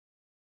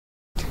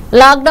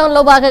Lockdown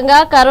లో భాగంగా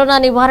corona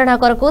నివారణ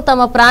కొరకు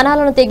తమ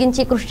ప్రాణాలను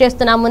తెగించి కృషి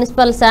చేస్తున్న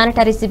మున్సిపల్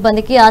శానిటరీ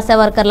సిబ్బందికి ఆశా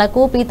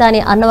వర్కర్లకు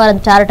పీతాని అన్నవరం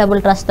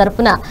చారిటబుల్ ట్రస్ట్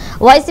తరఫున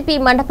వైసీపీ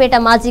మండపేట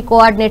మాజీ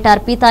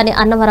కోఆర్డినేటర్ పీతాని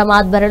అన్నవరం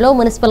ఆధ్వర్యంలో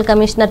మున్సిపల్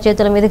కమిషనర్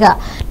చేతుల మీదుగా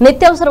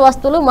నిత్యావసర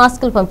వస్తువులు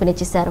మాస్కులు పంపిణీ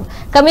చేశారు.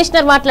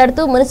 కమిషనర్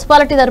మాట్లాడుతూ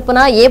మున్సిపాలిటీ తరఫున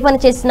ఏ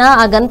పని చేసినా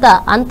ఆ గంత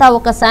అంతా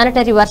ఒక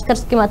శానిటరీ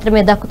వర్కర్స్ కి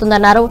మాత్రమే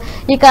దక్కుతుందన్నారు.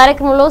 ఈ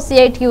కార్యక్రమంలో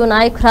సిఐటియు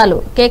నాయకురాలు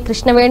కె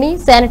కృష్ణవేణి,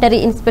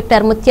 శానిటరీ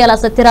ఇన్స్పెక్టర్ ముత్యాల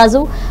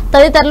సత్యరాజు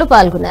తదితరులు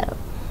పాల్గొన్నారు.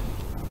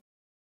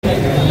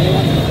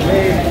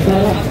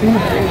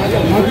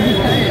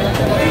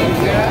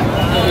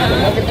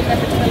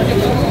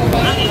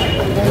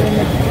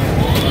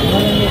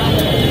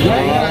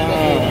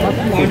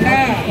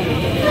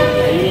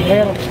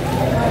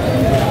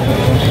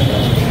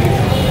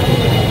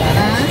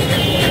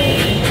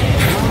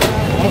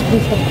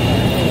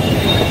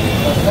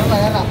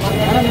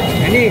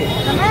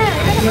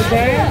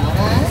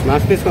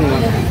 మాస్క్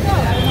తీసుకుందాం.